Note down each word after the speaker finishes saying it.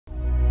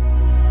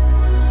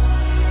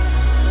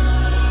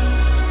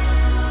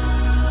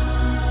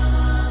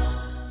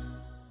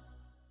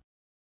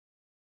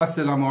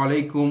Assalamu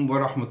alaikum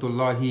wa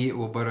rahmatullahi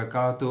wa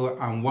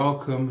barakatuh, and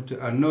welcome to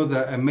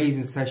another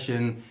amazing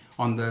session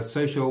on the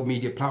social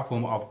media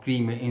platform of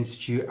Greenman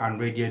Institute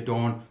and Radio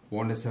Dawn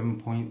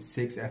 107.6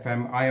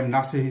 FM. I am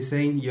Nasser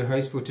Hussain, your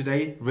host for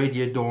today,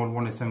 Radio Dawn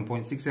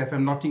 107.6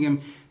 FM, Nottingham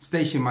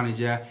Station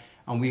Manager,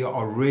 and we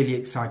are really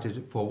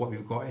excited for what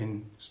we've got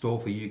in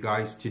store for you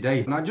guys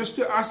today. Now, just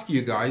to ask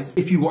you guys,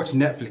 if you watch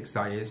Netflix,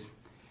 that is,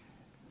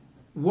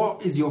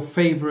 what is your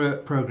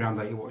favorite program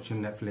that you watch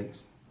on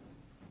Netflix?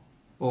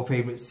 Or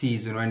favourite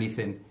season or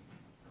anything?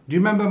 Do you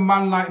remember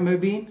Man Like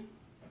Mobeen?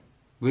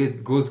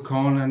 With Guz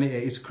Khan and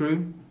his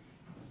crew?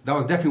 That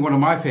was definitely one of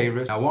my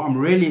favourites. Now what I'm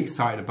really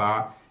excited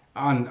about,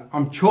 and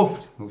I'm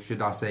chuffed, or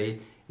should I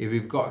say, is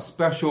we've got a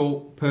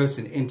special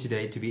person in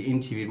today to be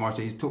interviewed.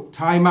 Marshall, he took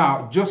time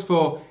out just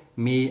for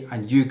me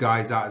and you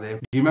guys out there.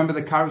 Do you remember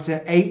the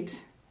character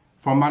 8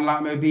 from Man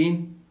Like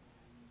Mobeen?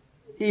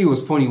 He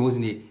was funny,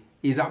 wasn't he?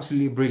 He's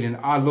absolutely brilliant.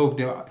 I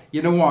loved him.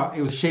 You know what?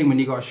 It was a shame when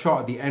he got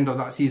shot at the end of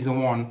that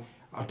season 1.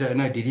 I don't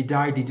know, did he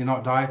die, did he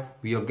not die?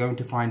 We are going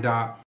to find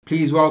out.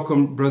 Please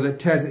welcome brother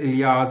Tez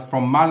Ilyas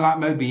from Man Like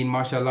Mobeen,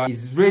 mashallah.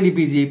 He's really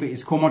busy, but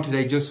he's come on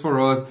today just for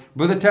us.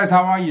 Brother Tez,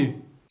 how are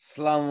you?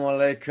 Assalamu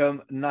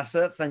alaikum,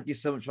 Nasser. Thank you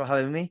so much for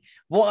having me.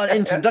 What an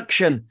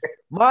introduction.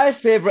 My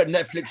favourite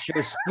Netflix show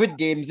is Squid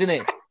Games, isn't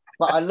it?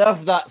 But I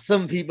love that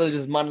some people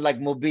just Man Like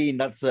Mobeen.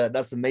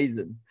 That's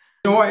amazing.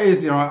 You know what it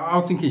is, I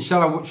was thinking,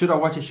 should I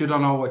watch it, should I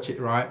not watch it,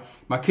 right?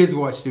 My kids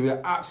watched it, we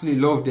absolutely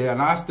loved it,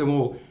 and I asked them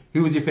all,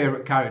 who was your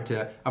favourite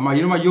character? And my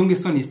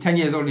youngest son, he's 10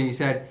 years old, and he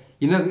said,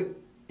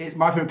 it's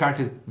my favourite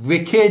character is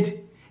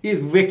Wicked. He's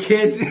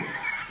Wicked.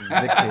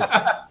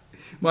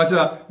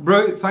 Mashallah.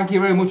 Bro, thank you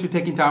very much for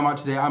taking time out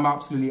today. I'm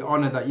absolutely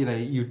honoured that,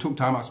 you took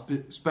time out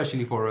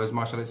especially for us,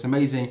 mashallah. It's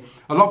amazing.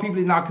 A lot of people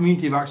in our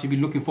community have actually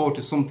been looking forward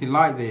to something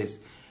like this.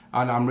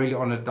 And I'm really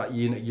honoured that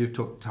you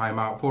took time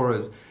out for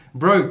us.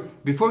 Bro,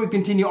 before we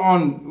continue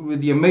on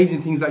with the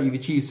amazing things that you've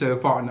achieved so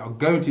far and are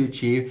going to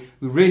achieve,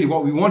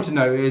 what we want to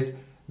know is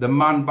the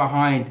man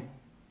behind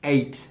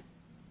 8.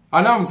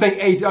 I know I'm saying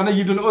 8, I know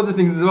you've done other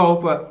things as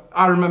well, but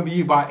I remember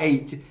you by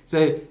 8.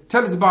 So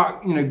tell us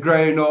about,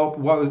 growing up,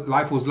 what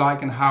life was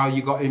like and how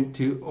you got up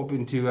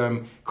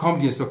into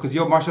comedy and stuff. Because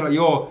mashallah,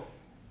 you're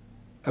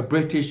a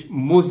British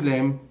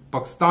Muslim,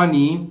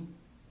 Pakistani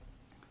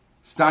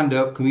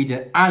stand-up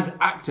comedian and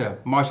actor.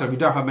 Mashallah, we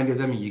don't have many of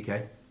them in the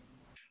UK.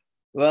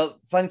 Well,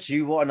 thank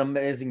you. What an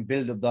amazing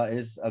build-up that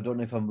is. I don't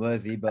know if I'm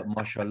worthy, but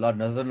mashallah,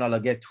 Nazar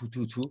get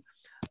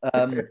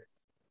 222.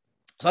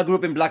 So I grew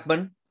up in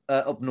Blackburn,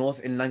 up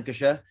north in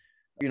Lancashire.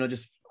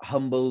 Just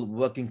humble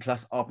working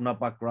class up-and-up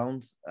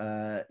backgrounds.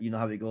 You know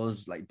how it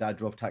goes. Like dad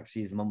drove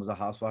taxis, mum was a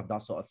housewife,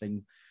 that sort of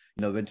thing.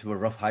 Went to a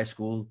rough high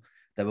school.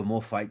 There were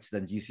more fights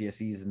than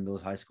GCSEs in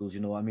those high schools.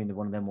 You know what I mean?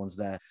 One of them ones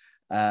there.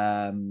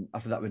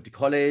 After that, went to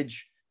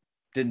college.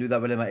 Didn't do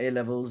that well in my A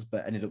levels,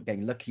 but ended up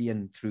getting lucky.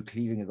 And through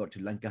cleaving, I got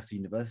to Lancaster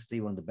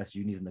University, one of the best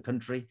unis in the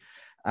country.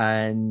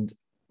 And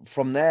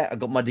from there, I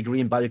got my degree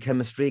in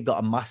biochemistry,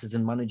 got a master's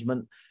in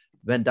management.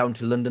 Went down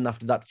to London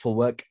after that for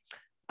work.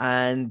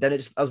 And then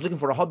I was looking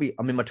for a hobby.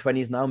 I'm in my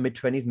 20s now, mid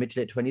to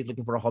late 20s,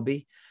 looking for a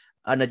hobby.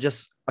 And I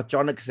just,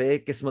 achanak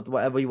se, kismat,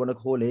 whatever you want to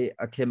call it,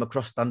 I came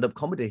across stand-up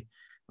comedy.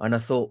 And I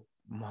thought,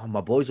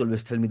 my boys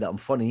always tell me that I'm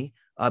funny.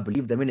 I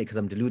believe them in it because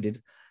I'm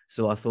deluded.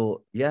 So I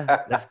thought, yeah,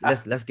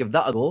 let's give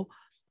that a go.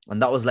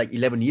 And that was like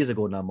 11 years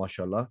ago now,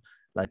 mashallah.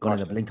 Like gone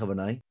in a blink of an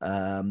eye.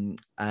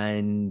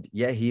 And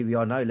yeah, here we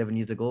are now, 11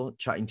 years ago,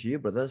 chatting to you,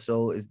 brother.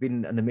 So it's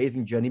been an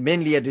amazing journey.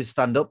 Mainly I did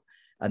stand-up.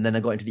 And then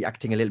I got into the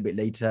acting a little bit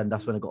later, and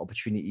that's when I got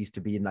opportunities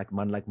to be in like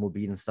Man Like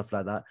Mobeen and stuff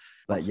like that.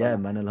 But yeah,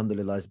 man,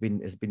 alhamdulillah, it's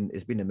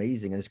been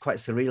amazing, and it's quite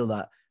surreal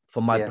that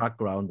for my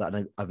background that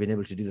I've been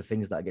able to do the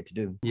things that I get to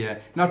do. Yeah.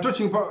 Now,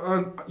 touching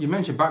upon you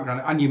mentioned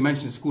background and you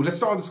mentioned school. Let's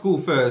start with school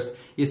first.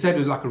 You said it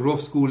was like a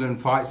rough school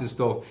and fights and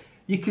stuff.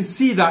 You can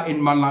see that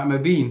in Man Like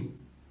Mobeen.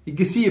 You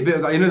can see a bit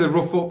of that. The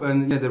rough up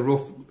and the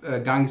rough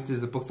gangsters,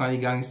 the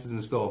Pakistani gangsters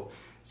and stuff.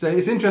 So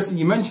it's interesting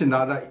you mentioned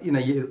that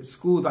your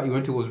school that you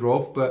went to was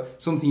rough, but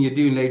something you're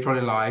doing later on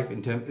in life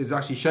is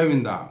actually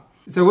showing that.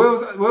 So where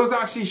was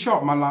that actually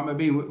shot, Man Like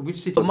Mobeen? Which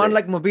city? So Man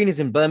Like Mobeen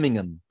is in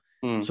Birmingham.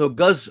 So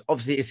Guz,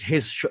 obviously,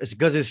 it's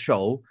Guz's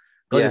show.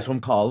 Guz is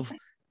from Cov,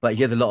 but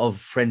he has a lot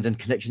of friends and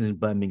connections in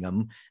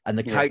Birmingham. And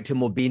the character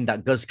Mobeen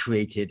that Guz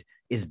created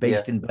is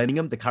based in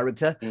Birmingham, the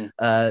character.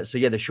 So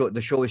yeah, the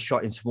show is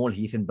shot in Small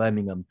Heath in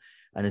Birmingham,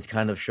 and it's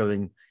kind of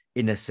showing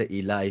inner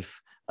city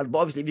life. But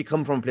obviously, if you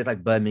come from a place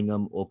like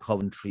Birmingham or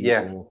Coventry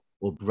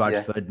or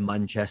Bradford,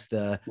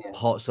 Manchester,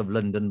 parts of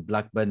London,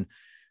 Blackburn,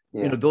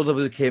 those of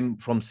us who came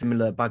from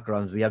similar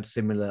backgrounds, we have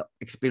similar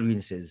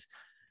experiences.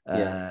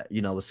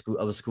 Our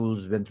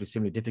schools went through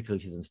similar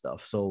difficulties and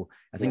stuff. So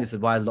I think this is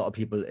why a lot of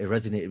people, it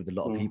resonated with a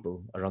lot of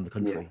people around the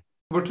country.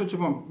 We'll touch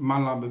upon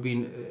Man Like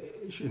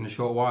Mobeen in a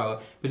short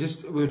while, but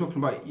we're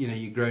talking about,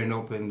 you growing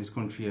up in this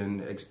country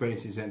and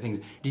experiencing certain things.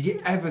 Did you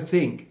ever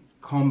think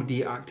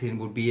comedy acting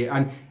would be it?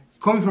 And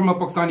coming from a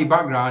Pakistani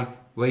background,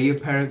 were your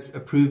parents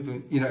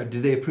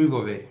did they approve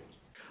of it?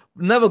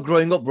 Never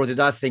growing up, bro, did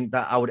I think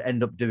that I would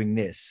end up doing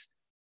this.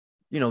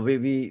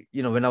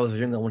 when I was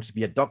young, I wanted to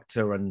be a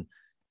doctor, and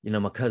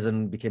my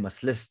cousin became a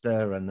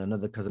solicitor, and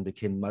another cousin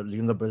became my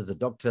younger brother's a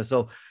doctor.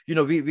 So,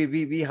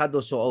 we had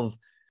those sort of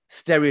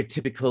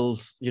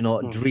stereotypical,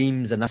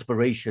 dreams and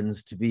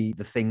aspirations to be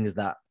the things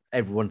that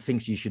everyone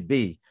thinks you should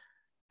be.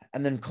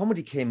 And then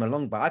comedy came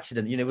along by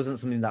accident. It wasn't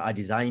something that I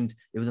designed.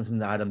 It wasn't something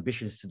that I had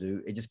ambitions to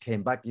do. It just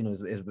came back, it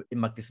was in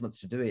my kismet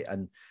to do it.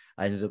 And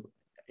I ended up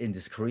in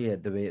this career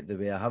the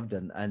way I have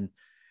done.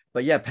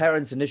 But yeah,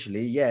 parents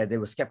initially, they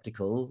were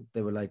skeptical.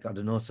 They were like, I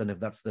don't know, son, if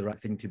that's the right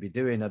thing to be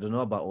doing. I don't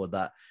know about all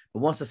that. But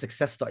once the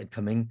success started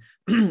coming,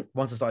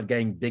 once I started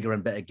getting bigger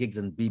and better gigs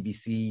on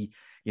BBC,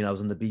 I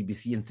was on the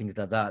BBC and things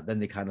like that, then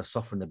they kind of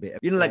softened a bit.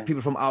 Like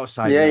people from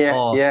outside,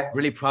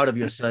 really proud of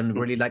your son,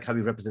 really like how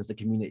he represents the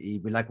community.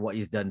 We like what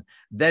he's done.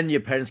 Then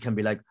your parents can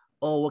be like,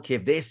 oh, okay,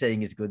 if they're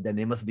saying it's good, then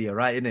it must be all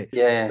right, innit?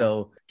 Yeah.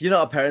 So,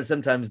 our parents,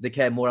 sometimes they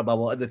care more about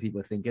what other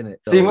people think, innit?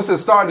 So you must have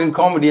started in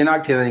comedy and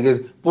acting, and he goes,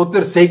 Putter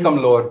Sekam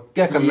Lord.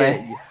 I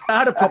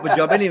had a proper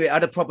job anyway. I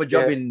had a proper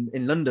job in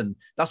London.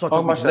 That's what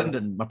took me to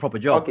London, my proper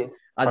job. Okay.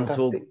 And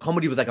so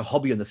comedy was like a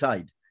hobby on the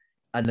side.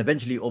 And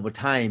eventually over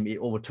time, it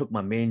overtook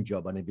my main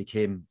job, and it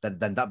became,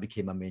 then that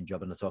became my main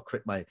job. And so I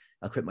quit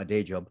my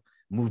day job,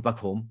 moved back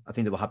home. I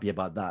think they were happy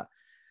about that.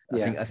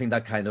 I think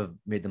that kind of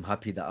made them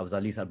happy that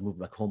I'd moved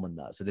back home on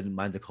that. So they didn't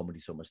mind the comedy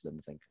so much then,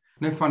 I think.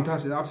 No,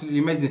 fantastic. Absolutely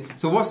amazing.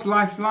 So what's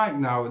life like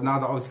now that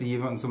obviously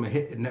you've got some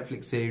hit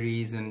Netflix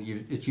series and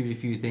you've achieved a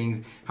few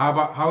things?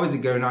 How is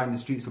it going out in the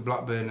streets of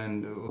Blackburn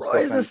and stuff?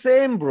 It's the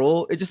same,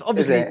 bro. It just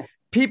obviously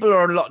people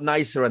are a lot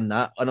nicer than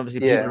that. And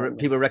obviously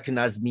people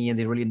recognize me and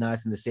they're really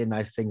nice and they say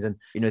nice things. And,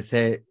 if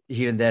they're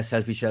here and there,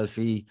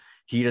 selfie,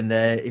 here and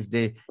there, if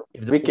the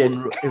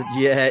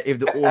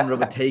owner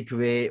of a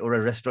takeaway or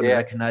a restaurant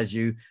recognize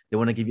you, they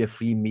want to give you a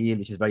free meal,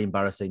 which is very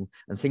embarrassing,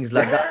 and things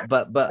like that.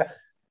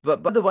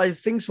 But otherwise,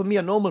 things for me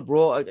are normal,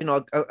 bro.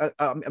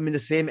 I'm in the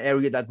same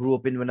area that I grew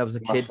up in when I was a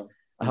kid.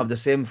 I have the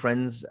same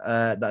friends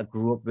that I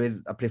grew up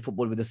with. I play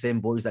football with the same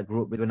boys that I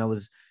grew up with when I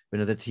was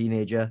a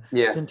teenager.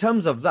 Yeah. So in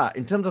terms of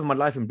my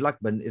life in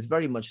Blackburn, it's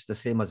very much the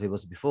same as it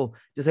was before.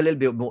 Just a little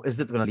bit more.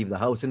 Is it when I leave the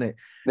house, isn't it?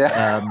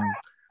 Yeah.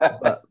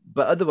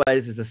 But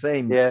otherwise it's the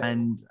same. Yeah.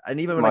 And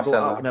even when I go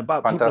out and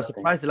about, people are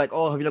surprised. They're like,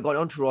 oh, have you not got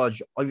an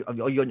entourage? Are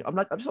you on? I'm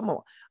like, I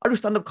do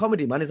stand-up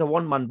comedy, man. It's a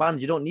one-man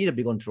band. You don't need a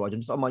big entourage.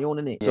 I'm just on my own,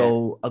 innit?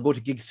 So I go to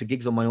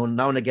gigs on my own.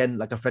 Now and again,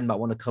 like a friend might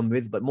want to come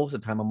with, but most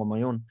of the time I'm on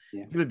my own.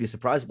 People would be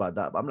surprised about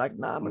that. But I'm like,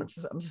 nah, man, I'm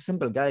just a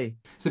simple guy.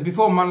 So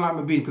before Man Like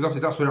Mobeen, because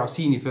obviously that's where I've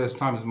seen you first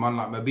time as Man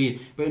Like Mobeen.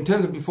 But in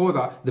terms of before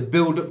that, the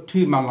build-up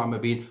to Man Like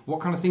Mobeen,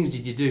 what kind of things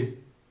did you do?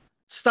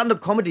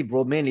 Stand-up comedy,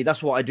 bro, mainly.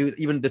 That's what I do.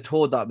 Even the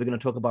tour that we're going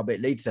to talk about a bit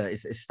later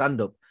is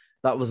stand-up.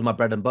 That was my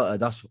bread and butter.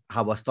 That's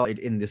how I started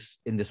in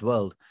this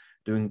world,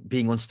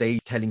 being on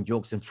stage, telling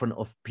jokes in front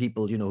of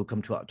people, who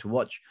come to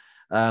watch.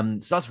 So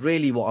that's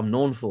really what I'm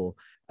known for.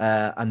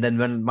 And then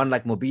when Man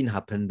Like Mobeen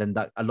happened, then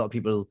that a lot of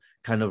people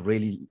kind of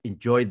really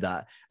enjoyed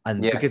that.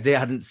 And because they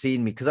hadn't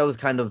seen me, because I was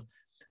kind of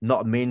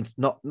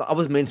I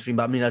was mainstream,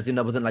 but I mean, as in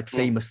I wasn't like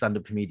famous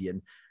stand-up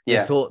comedian.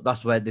 They thought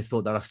that's where they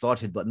thought that I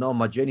started. But no,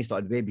 my journey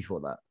started way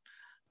before that.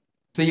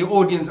 So your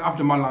audience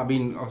after Man Like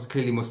Mobeen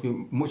clearly must be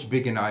much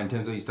bigger now in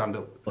terms of your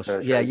stand-up.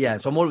 Yeah.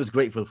 So I'm always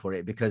grateful for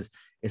it because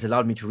it's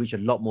allowed me to reach a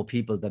lot more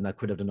people than I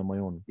could have done on my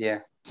own.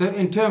 Yeah. So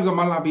in terms of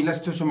Man Like Mobeen, let's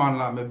touch on Man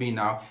Like Mobeen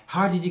now.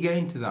 How did you get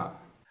into that?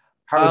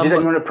 How did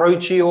anyone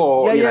approach you?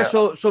 Or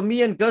So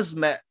me and Gus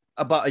met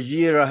about a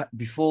year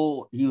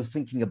before he was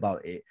thinking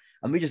about it,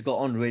 and we just got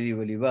on really,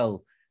 really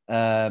well.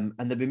 And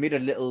then we made a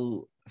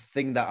little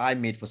thing that I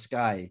made for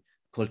Sky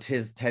called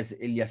Tez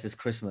Ilyas'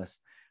 Christmas,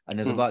 and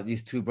it's about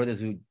these two brothers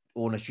who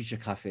own a shisha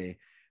cafe,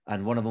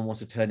 and one of them wants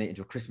to turn it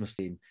into a Christmas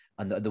theme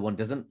and the other one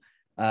doesn't,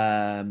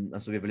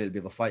 and so we have a little bit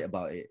of a fight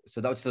about it.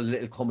 So that was a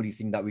little comedy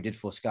thing that we did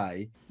for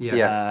Sky.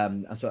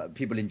 And so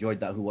people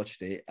enjoyed that who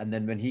watched it. And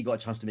then when he got a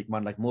chance to make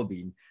Man Like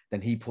Mobeen, then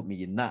he put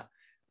me in that,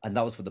 and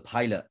that was for the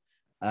pilot.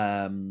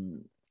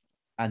 And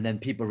then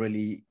people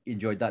really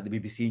enjoyed that. The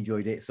BBC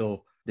enjoyed it,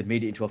 so they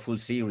made it into a full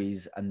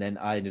series, and then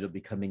I ended up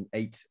becoming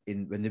 8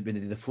 when they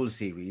did the full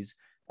series,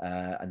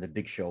 and the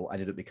big show. I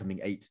ended up becoming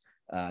 8,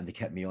 and they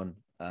kept me on.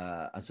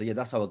 And so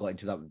that's how I got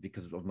into that,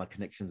 because of my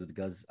connections with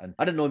Guz. And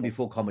I didn't know him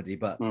before comedy,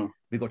 but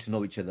we got to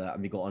know each other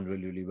and we got on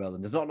really, really well.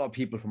 And there's not a lot of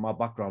people from our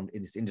background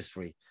in this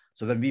industry,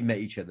 so when we met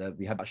each other,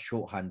 we had that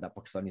shorthand that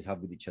Pakistanis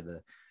have with each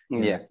other. You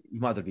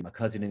might as well be my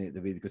cousin, in it,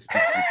 the way we could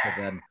speak to each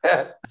other,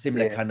 and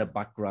similar kind of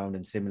background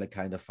and similar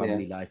kind of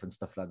family life and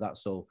stuff like that.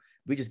 So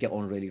we just get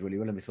on really, really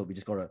well, and we thought we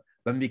gotta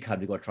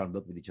try and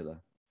work with each other.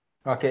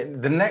 Okay,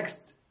 the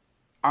next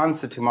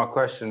answer to my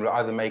question will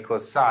either make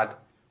us sad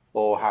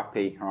or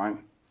happy, right?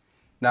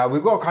 Now,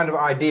 we've got a kind of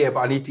idea, but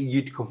I need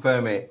you to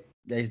confirm it.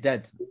 Yeah, he's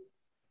dead.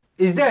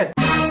 He's dead?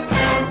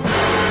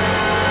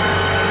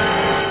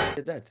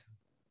 He's dead.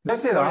 Don't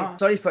say that.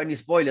 Sorry for any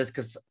spoilers,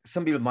 because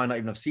some people might not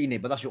even have seen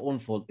it, but that's your own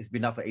fault. It's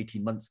been out for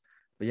 18 months.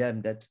 But yeah,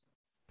 I'm dead.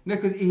 No,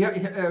 because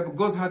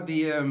Guz had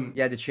the...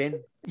 the chain.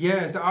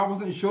 Yeah, so I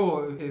wasn't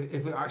sure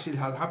if it actually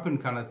had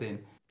happened, kind of thing.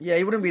 Yeah,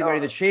 he wouldn't be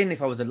wearing the chain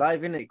if I was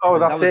alive, innit? Oh,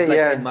 that's that was it, like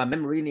yeah. in my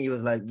memory, innit? He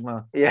was like,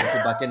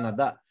 Yeah. back in like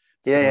that.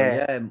 So,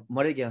 Yeah.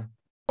 mar gaya.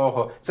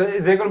 Oh, so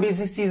is there going to be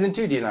season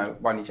 2, do you know,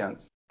 by any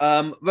chance?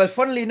 Well,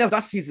 funnily enough,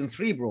 that's season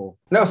 3, bro.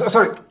 No,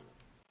 sorry.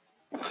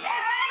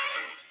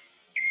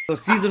 So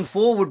season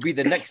 4 would be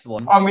the next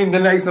one. I mean, the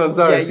next one,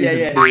 sorry.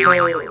 Yeah.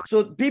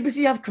 So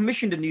BBC have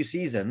commissioned a new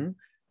season.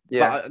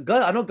 Yeah.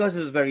 But I know Gus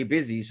is very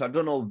busy, so I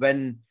don't know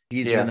when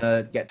he's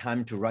gonna get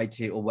time to write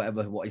it or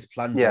whatever, what his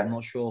plans are. I'm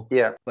not sure.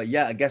 Yeah. But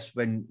yeah, I guess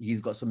when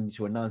he's got something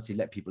to announce, he'll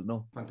let people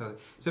know. Fantastic.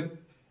 So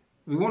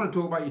we want to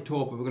talk about your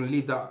tour, but we're going to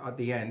leave that at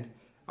the end.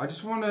 I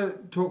just want to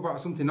talk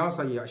about something else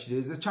that you actually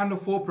do. There's a Channel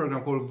 4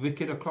 program called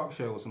Wicked O'Clock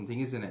Show or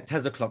something, isn't it?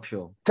 Tez O'Clock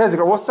Show. Tez,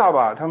 what's that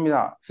about? Tell me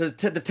that. So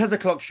the Tez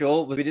O'Clock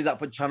Show, we did that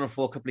for Channel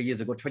 4 a couple of years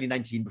ago,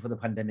 2019, before the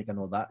pandemic and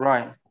all that.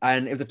 Right.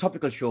 And it was a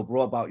topical show,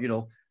 bro, about,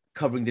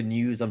 covering the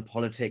news on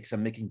politics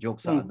and making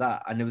jokes out of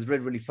that. And it was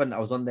really, really fun. I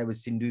was on there with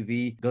Sindhu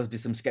V. Gus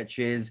did some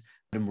sketches.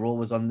 Adam Rowe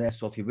was on there.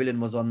 Sophie Willen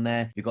was on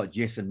there. We got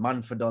Jason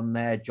Manford on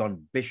there.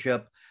 John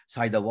Bishop.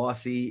 Saida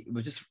Wasi. It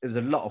was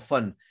a lot of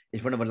fun in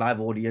front of a live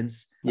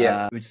audience.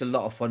 Yeah. It was just a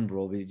lot of fun,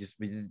 bro. We did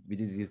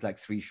these like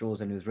 3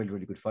 shows and it was really,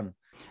 really good fun.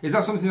 Is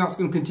that something that's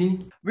going to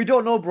continue? We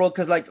don't know, bro,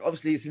 because like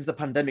obviously since the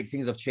pandemic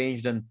things have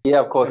changed and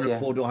of course,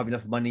 don't have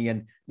enough money,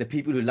 and the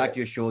people who liked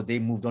your show, they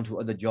moved on to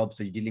other jobs,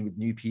 so you're dealing with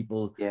new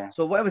people.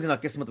 So whatever's in our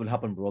kismet will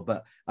happen, bro.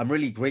 But I'm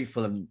really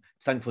grateful and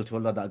thankful to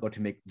Allah that I got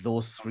to make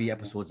those 3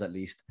 episodes at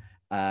least.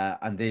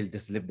 And they'll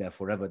just live there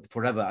forever.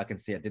 Forever, I can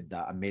say I did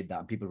that, I made that,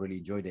 and people really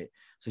enjoyed it.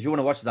 So if you want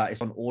to watch that,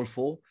 it's on All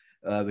 4,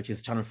 which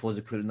is Channel 4's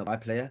equivalent of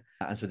iPlayer,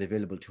 and so they're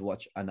available to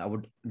watch. And I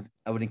would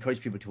encourage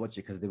people to watch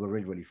it because they were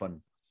really, really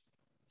fun.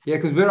 Yeah,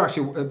 because we're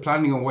actually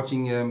planning on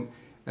watching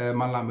Man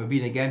Like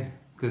Mobeen again.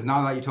 Because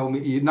now that you told me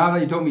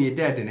you're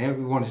dead, innit?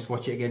 We want to just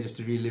watch it again just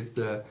to relive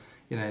the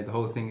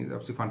whole thing. It's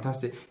absolutely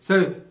fantastic.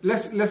 So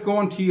let's go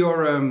on to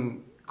your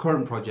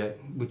current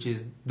project, which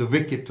is the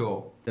Wicked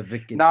Tour. The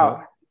Wicked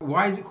Tour.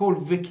 Why is it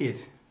called Wicked?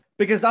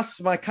 Because that's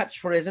my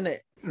catchphrase, isn't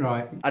it?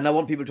 Right. And I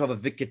want people to have a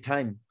wicked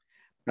time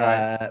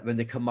when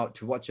they come out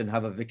to watch and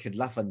have a wicked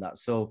laugh and that.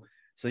 So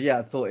yeah,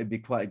 I thought it'd be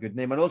quite a good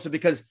name. And also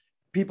because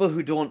people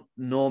who don't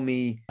know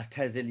me as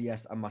Tez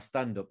Ilyas and my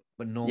stand-up,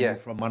 but know me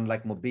from Man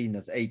Like Mobeen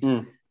as 8,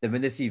 then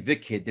when they see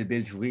Wicked, they'll be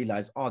able to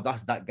realize, oh,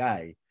 that's that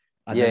guy.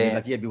 And then they're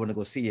like, we want to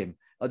go see him.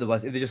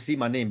 Otherwise, if they just see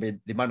my name,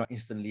 they might not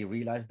instantly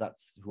realize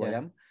that's who I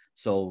am.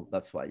 So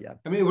that's why,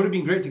 I mean, it would have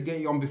been great to get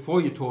you on before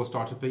your tour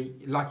started,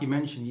 but like you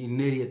mentioned, you're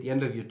nearly at the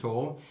end of your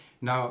tour.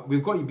 Now,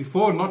 we've got you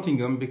before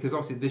Nottingham, because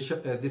obviously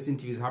this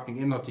interview is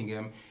happening in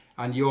Nottingham,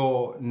 and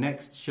your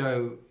next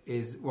show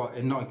is,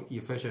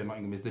 your first show in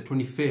Nottingham is the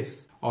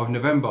 25th of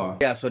November.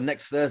 Yeah, so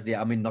next Thursday,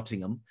 I'm in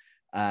Nottingham.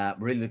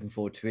 Really looking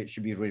forward to it.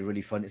 Should be really,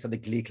 really fun. It's at the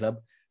Glee Club.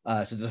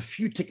 So there's a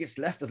few tickets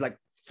left. There's like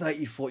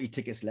 30, 40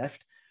 tickets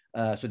left.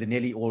 So they're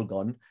nearly all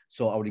gone.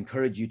 So I would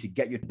encourage you to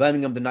get your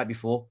Birmingham the night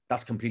before.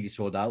 That's completely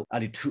sold out. I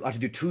had to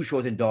do 2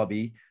 shows in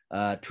Derby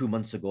 2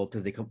 months ago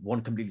because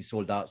one completely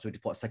sold out. So we had to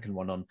put a second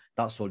one on.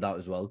 That sold out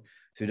as well.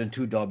 So we done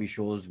 2 Derby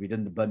shows. We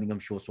done the Birmingham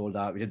show, sold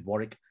out. We did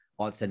Warwick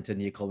Arts Centre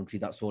near Coventry,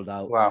 that sold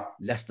out. Wow.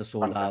 Leicester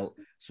sold out.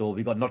 So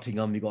we got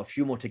Nottingham. We got a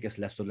few more tickets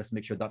left. So let's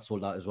make sure that's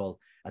sold out as well.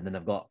 And then I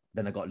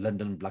got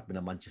London, Blackburn,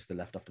 and Manchester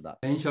left after that.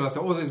 Inshallah.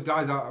 So all those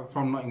guys that are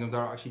from Nottingham that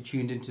are actually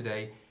tuned in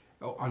today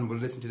and will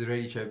listen to the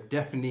radio show,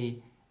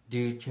 definitely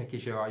do check your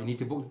show out. You need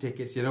to book the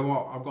tickets. You know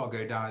what? I've got to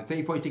go down.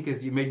 30, 40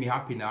 tickets, you made me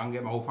happy now. I can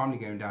get my whole family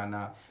going down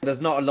now. There's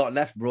not a lot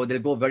left, bro. They'll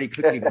go very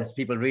quickly once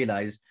people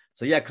realize.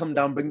 So yeah, come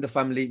down, bring the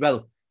family.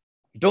 Well,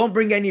 don't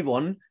bring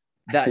anyone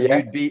that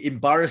you'd be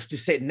embarrassed to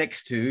sit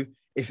next to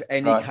if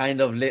any kind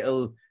of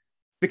little...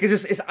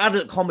 Because it's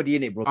adult comedy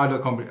in it, bro.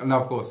 Adult comedy.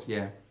 No, of course,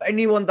 yeah.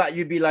 Anyone that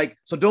you'd be like...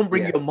 So don't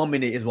bring your mum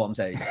in it, is what I'm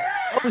saying.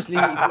 Obviously,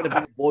 if you want to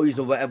bring boys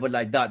or whatever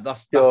like that,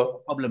 that's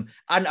no problem.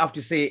 And I have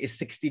to say it's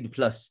 16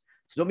 plus.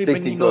 So don't be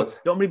bringing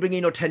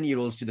no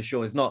 10-year-olds to the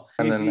show. It's not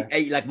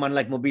 8 like Man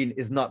Like Mobeen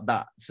is not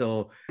that.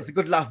 So it's a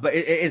good laugh, but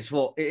it is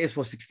for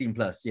 16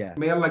 plus. Yeah.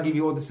 May Allah give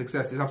you all the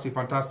success. It's absolutely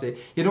fantastic.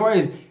 You know what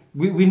it is?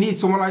 We need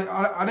someone like,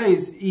 I know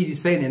it's easy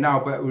saying it now,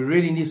 but we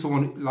really need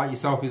someone like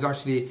yourself who's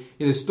actually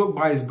stuck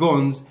by his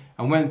guns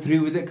and went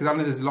through with it. Because I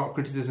know there's a lot of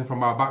criticism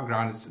from our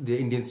background, the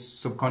Indian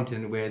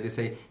subcontinent, where they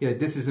say,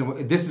 this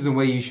isn't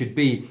where you should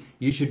be.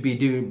 You should be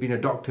being a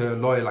doctor, a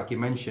lawyer, like you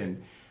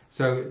mentioned.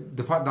 So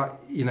the fact that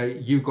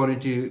you've gone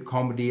into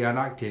comedy and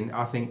acting,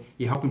 I think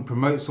you're helping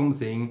promote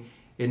something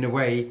in a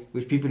way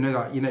which people know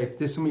that if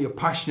there's something you're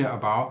passionate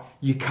about,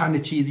 you can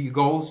achieve your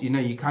goals.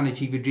 You can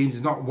achieve your dreams.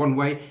 It's not one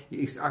way.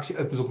 It actually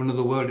opens up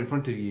another world in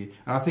front of you.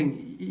 And I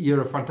think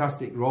you're a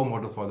fantastic role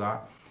model for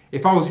that.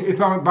 If I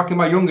went back in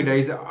my younger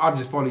days, I'd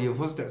just follow your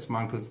footsteps,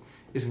 man, because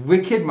it's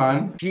wicked,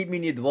 man. Keep me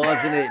in your dwas,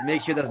 innit?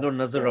 Make sure there's no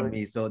nazar on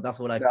me. So that's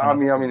what I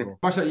mean.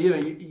 Masha,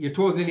 your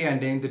tour's nearly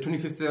ending. The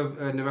 25th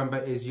of November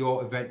is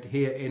your event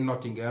here in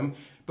Nottingham.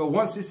 But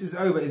once this is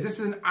over, is this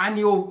an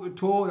annual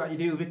tour that you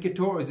do, Wicked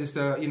Tour, or is this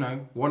a, you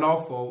know,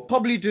 one-off? Or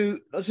Probably do.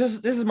 This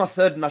is my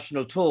third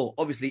national tour.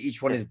 Obviously,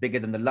 each one is bigger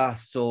than the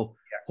last. So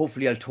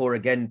hopefully I'll tour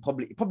again,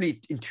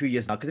 probably in 2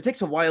 years now, because it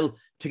takes a while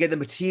to get the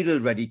material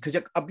ready.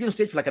 Because I'll be on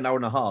stage for like an hour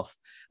and a half.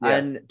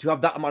 And to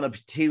have that amount of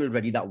material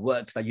ready that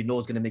works, that you know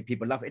is going to make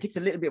people laugh, it takes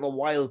a little bit of a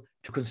while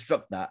to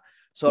construct that.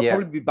 So I'll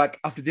probably be back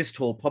after this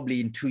tour,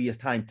 probably in 2 years'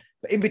 time.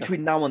 But in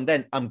between now and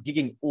then, I'm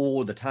gigging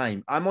all the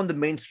time. I'm on the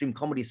mainstream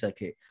comedy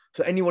circuit.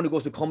 So anyone who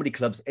goes to comedy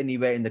clubs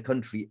anywhere in the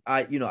country,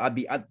 I'd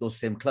be at those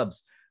same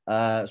clubs.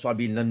 So I'll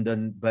be in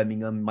London,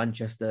 Birmingham,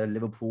 Manchester,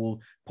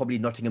 Liverpool, probably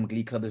Nottingham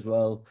Glee Club as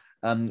well.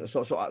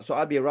 So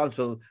I'll be around.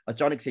 So as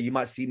Jonik said, you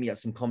might see me at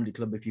some comedy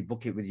club if you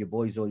book it with your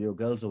boys or your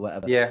girls or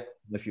whatever. Yeah.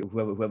 If you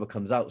whoever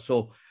comes out.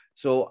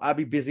 So I'll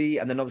be busy,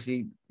 and then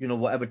obviously,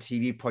 whatever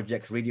TV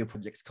projects, radio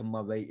projects come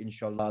my way,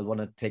 inshallah, I'll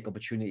want to take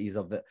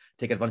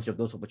advantage of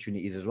those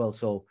opportunities as well.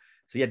 So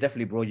yeah,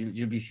 definitely, bro.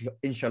 You'll be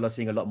inshallah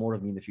seeing a lot more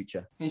of me in the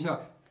future.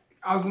 Inshallah.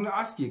 I was going to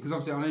ask you, because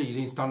obviously I know you're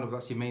doing stand-up,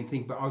 that's your main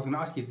thing, but I was going to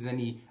ask you if there's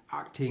any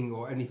acting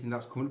or anything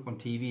that's coming up on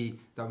TV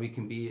that we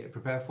can be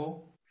prepared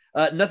for.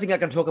 Nothing I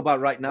can talk about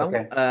right now.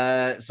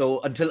 Okay. So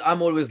until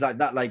I'm always like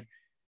that, like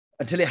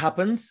until it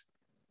happens,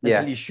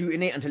 until you're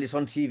shooting it, until it's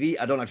on TV,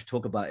 I don't like to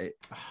talk about it.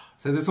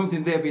 So there's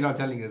something there, but you're not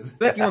telling us.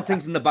 Working on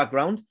things in the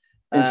background,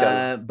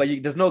 but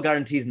there's no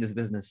guarantees in this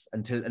business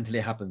until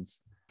it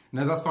happens.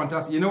 No, that's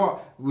fantastic. You know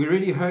what? We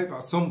really hope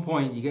at some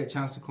point you get a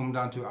chance to come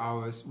down to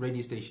our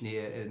radio station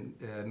here in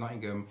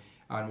Nottingham,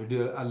 and we'll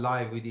do a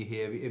live with you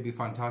here. It'd be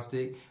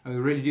fantastic, and we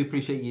really do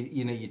appreciate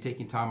you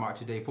taking time out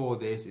today for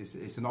this.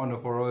 It's an honour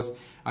for us,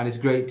 and it's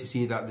great to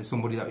see that there's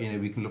somebody that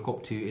we can look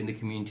up to in the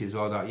community as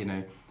well. That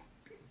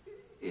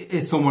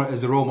is someone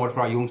as a role model for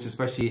our youngsters,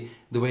 especially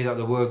the way that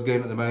the world's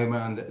going at the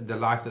moment and the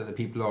life that the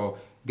people are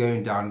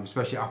going down,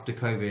 especially after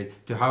COVID,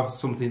 to have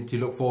something to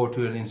look forward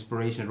to, an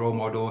inspiration, a role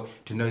model,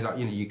 to know that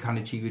you can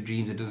achieve your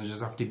dreams. It doesn't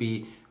just have to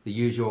be the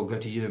usual go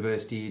to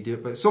university, do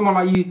it. But someone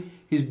like you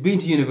who's been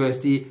to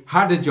university,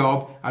 had a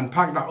job, and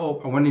packed that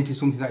up and went into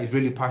something that he's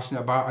really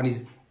passionate about, and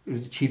he's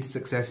achieved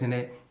success in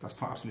it. That's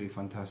absolutely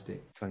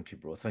fantastic. Thank you,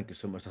 bro. Thank you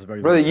so much. That's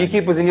very brother. You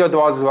keep us in your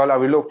du'as as well, and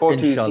we look forward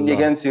to seeing you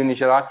again soon,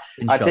 inshallah.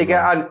 I take it,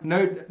 and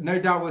no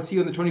doubt we'll see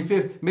you on the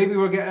 25th. Maybe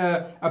we'll get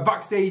a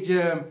backstage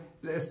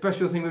a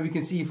special thing where we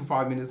can see you for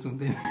 5 minutes or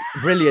something.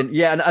 Brilliant.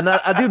 Yeah, and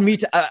I do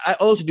I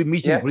also do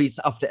meet and greets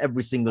after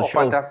every single show.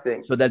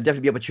 Fantastic. So there'll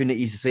definitely be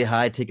opportunities to say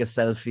hi, take a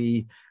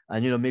selfie,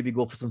 and maybe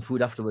go for some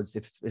food afterwards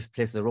if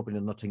places are open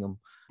in Nottingham.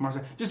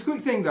 Masha. Just a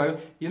quick thing though,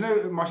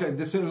 Masha,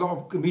 there's a lot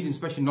of comedians,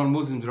 especially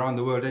non-Muslims around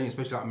the world,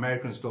 especially like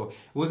America and stuff.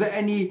 Was there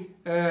any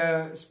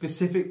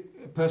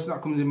specific person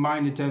that comes in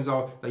mind in terms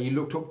of that you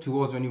looked up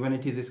towards when you went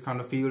into this kind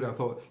of field? I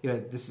thought,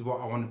 this is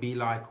what I want to be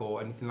like,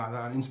 or anything like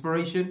that.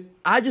 Inspiration?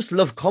 I just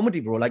love comedy,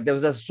 bro. Like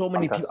there's so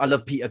many people. I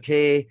love Peter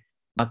Kay,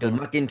 Michael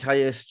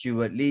McIntyre,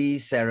 Stuart Lee,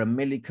 Sarah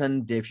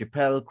Millican, Dave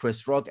Chappelle,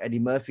 Chris Rock, Eddie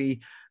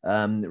Murphy,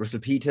 Russell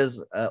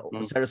Peters,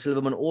 Sarah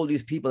Silverman. All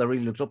these people I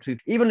really looked up to.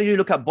 Even if you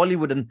look at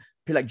Bollywood and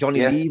people like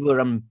Johnny Lever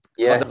and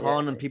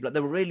Khan and people, they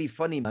were really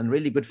funny and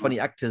really good funny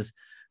actors.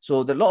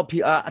 So a lot of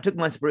people, I took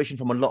my inspiration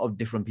from a lot of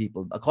different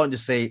people. I can't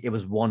just say it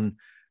was one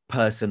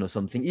person or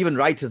something. Even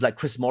writers like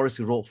Chris Morris,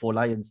 who wrote Four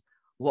Lions,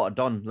 what a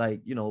don,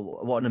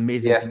 what an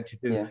amazing thing to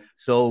do.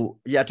 So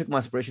I took my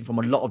inspiration from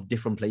a lot of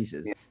different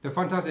places. They're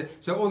fantastic.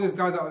 So all those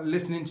guys that are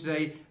listening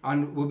today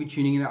and will be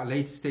tuning in at a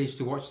later stage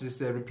to watch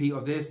this repeat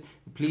of this,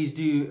 please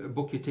do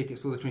book your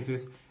tickets for the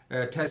 25th.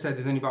 Tez said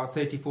there's only about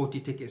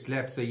 30-40 tickets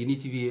left, so you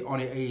need to be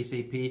on it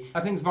ASAP. I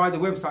think it's via the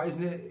website,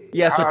 isn't it?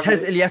 Yeah, so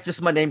Tez Ilyas,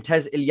 just my name,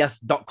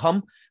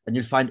 tezilyas.com, and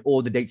you'll find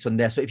all the dates on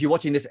there. So if you're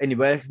watching this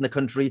anywhere else in the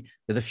country,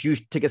 there's a few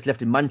tickets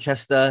left in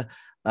Manchester.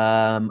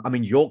 I'm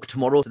in York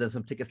tomorrow, so there's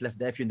some tickets left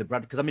there if you're in the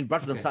Bradford, because I'm in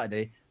Bradford on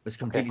Saturday, but it's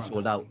completely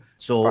sold out.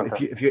 So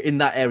if you're in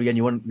that area and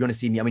you want to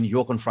see me, I'm in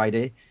York on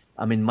Friday.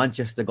 I'm in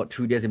Manchester, got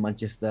 2 days in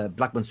Manchester,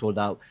 Blackburn sold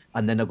out,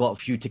 and then I've got a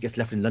few tickets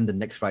left in London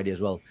next Friday as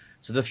well.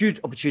 So there's a few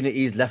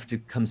opportunities left to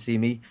come see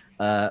me.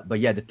 But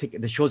yeah,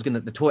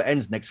 the tour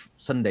ends next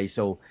Sunday,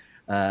 so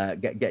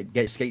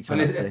get skates on.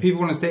 And if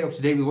people want to stay up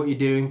to date with what you're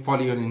doing,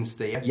 follow you on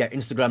Insta. Yeah,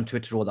 Instagram,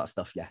 Twitter, all that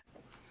stuff. Yeah.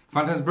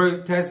 Fantastic,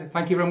 bro. Tez,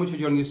 thank you very much for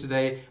joining us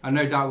today, and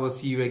no doubt we'll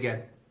see you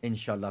again.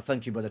 Inshallah.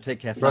 Thank you, brother.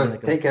 Take care. Brother,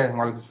 take care.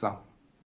 Wa alaikum assalam.